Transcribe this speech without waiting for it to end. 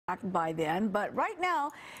by then. But right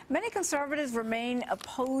now, many conservatives remain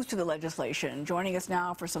opposed to the legislation. Joining us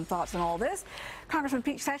now for some thoughts on all this,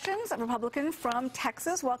 Congressman Sessions, a Republican from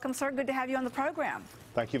Texas. Welcome, sir. Good to have you on the program.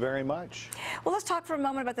 Thank you very much. Well, let's talk for a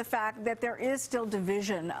moment about the fact that there is still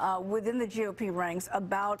division within the GOP ranks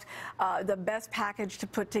about the best package to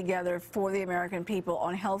put together for the American people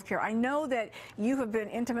on health care. I know that you have been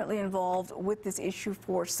intimately involved with this issue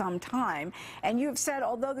for some time, and you've said,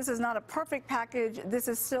 although this is not a perfect package, this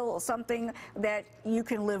is still something that you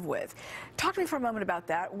can live with. Talk to me for a moment about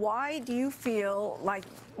that. Why do you feel like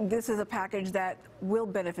this is a package that will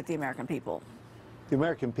benefit the American people? The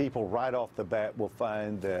American people right off the bat will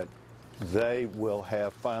find that they will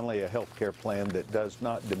have finally a health care plan that does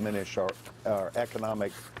not diminish our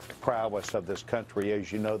economic prowess of this country.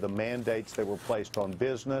 As you know, the mandates that were placed on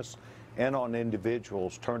business and on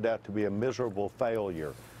individuals turned out to be a miserable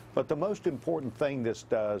failure. But the most important thing this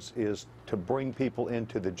does is to bring people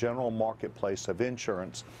into the general marketplace of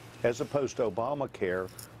insurance, as opposed to Obamacare,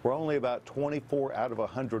 where only about 24 out of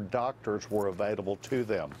 100 doctors were available to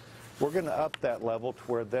them. We're going to up that level to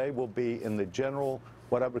where they will be in the general,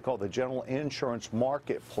 what I would call the general insurance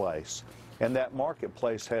marketplace. And that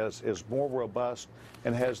marketplace is more robust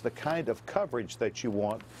and has the kind of coverage that you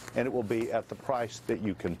want, and it will be at the price that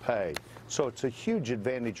you can pay. So it's a huge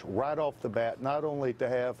advantage right off the bat, not only to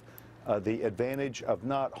have the advantage of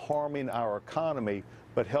not harming our economy,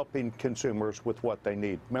 but helping consumers with what they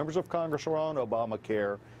need. Members of Congress are on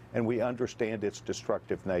Obamacare, and we understand its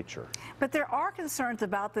destructive nature. But there are concerns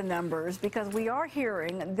about the numbers because we are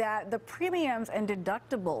hearing that the premiums and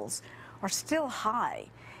deductibles are still high.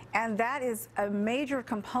 And that is a major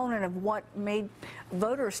component of what made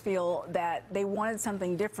voters feel that they wanted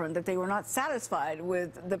something different, that they were not satisfied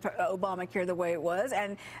with the Obamacare the way it was,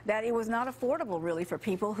 and that it was not affordable really for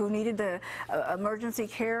people who needed the emergency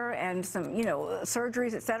care and some,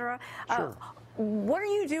 surgeries, et cetera. Sure. What are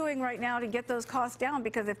you doing right now to get those costs down?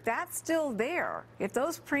 Because if that's still there, if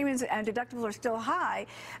those premiums and deductibles are still high,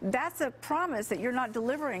 that's a promise that you're not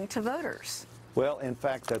delivering to voters. Well, in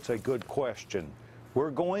fact, that's a good question.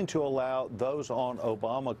 We're going to allow those on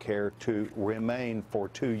Obamacare to remain for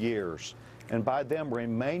 2 years. And by them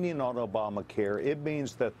remaining on Obamacare, it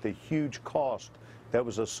means that the huge cost that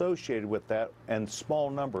was associated with that, and small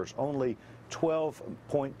numbers, only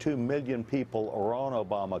 12.2 million people are on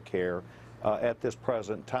Obamacare at this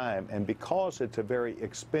present time. And because it's a very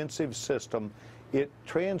expensive system, it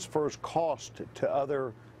transfers cost to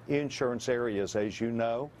other insurance areas, as you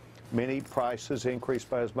know. Many prices increase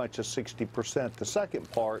by as much as 60%. The second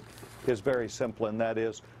part is very simple, and that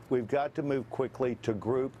is we've got to move quickly to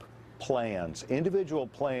group plans. Individual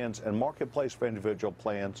plans and marketplace for individual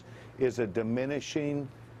plans is a diminishing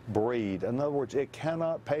breed. In other words, it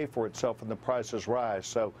cannot pay for itself when the prices rise.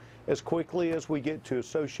 So as quickly as we get to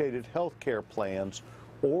associated health care plans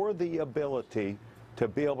or the ability to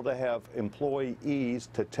be able to have employees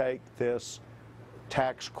to take this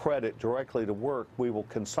tax credit directly to work, we will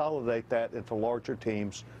consolidate that into larger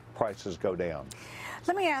teams. Prices go down.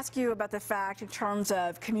 Let me ask you about the fact in terms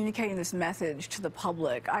of communicating this message to the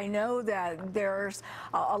public. I know that there's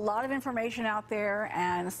a lot of information out there,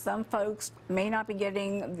 and some folks may not be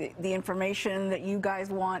getting the information that you guys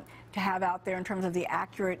want to have out there in terms of the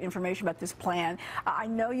accurate information about this plan. I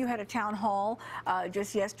know you had a town hall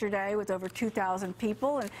just yesterday with over 2,000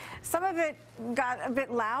 people, and some of it got a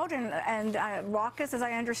bit loud and raucous, as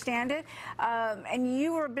I understand it. And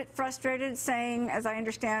you were a bit frustrated, saying, as I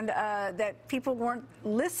understand, that people weren't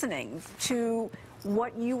listening to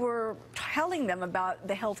what you were telling them about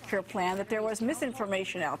the health care plan, that there was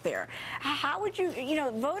misinformation out there. How would you,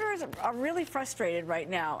 voters are really frustrated right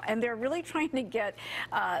now, and they're really trying to get,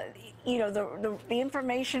 the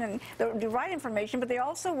information and the right information, but they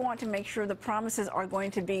also want to make sure the promises are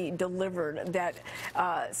going to be delivered that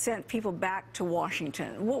sent people back to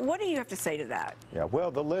Washington. What do you have to say to that? Yeah, well,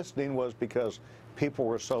 the listening was because people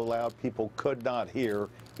were so loud, people could not hear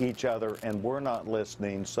each other and were not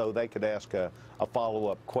listening, so they could ask a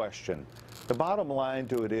follow-up question. The bottom line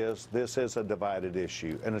to it is this is a divided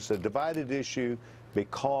issue, and it's a divided issue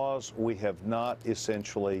because we have not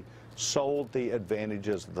essentially sold the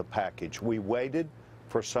advantages of the package. We waited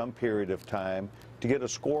for some period of time to get a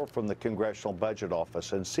score from the Congressional Budget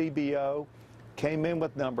Office, and CBO came in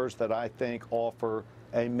with numbers that I think offer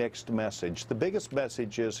a mixed message. The biggest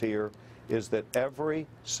message is that every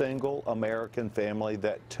single American family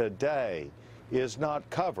that today is not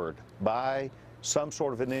covered by some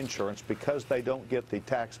sort of an insurance because they don't get the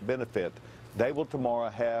tax benefit, they will tomorrow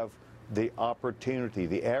have the opportunity.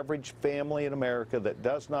 The average family in America that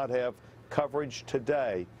does not have coverage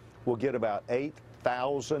today will get about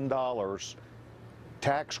 $8,000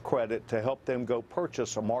 tax credit to help them go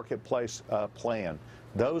purchase a marketplace plan.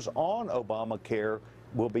 Those on Obamacare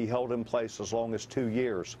will be held in place as long as 2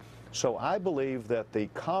 years. So I believe that the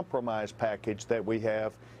compromise package that we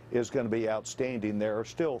have is going to be outstanding. There are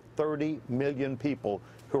still 30 million people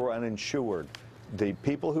who are uninsured. The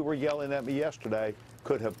people who were yelling at me yesterday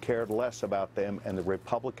could have cared less about them, and the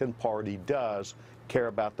Republican Party does care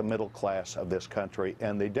about the middle class of this country,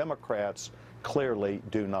 and the Democrats clearly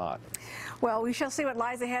do not. Well, we shall see what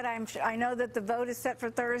lies ahead. I know that the vote is set for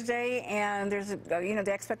Thursday, and there's,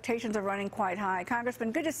 the expectations are running quite high.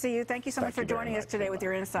 Congressman, good to see you. Thank you so much for joining us today with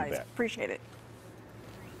your insights. Appreciate it.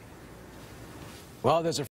 Well, there's a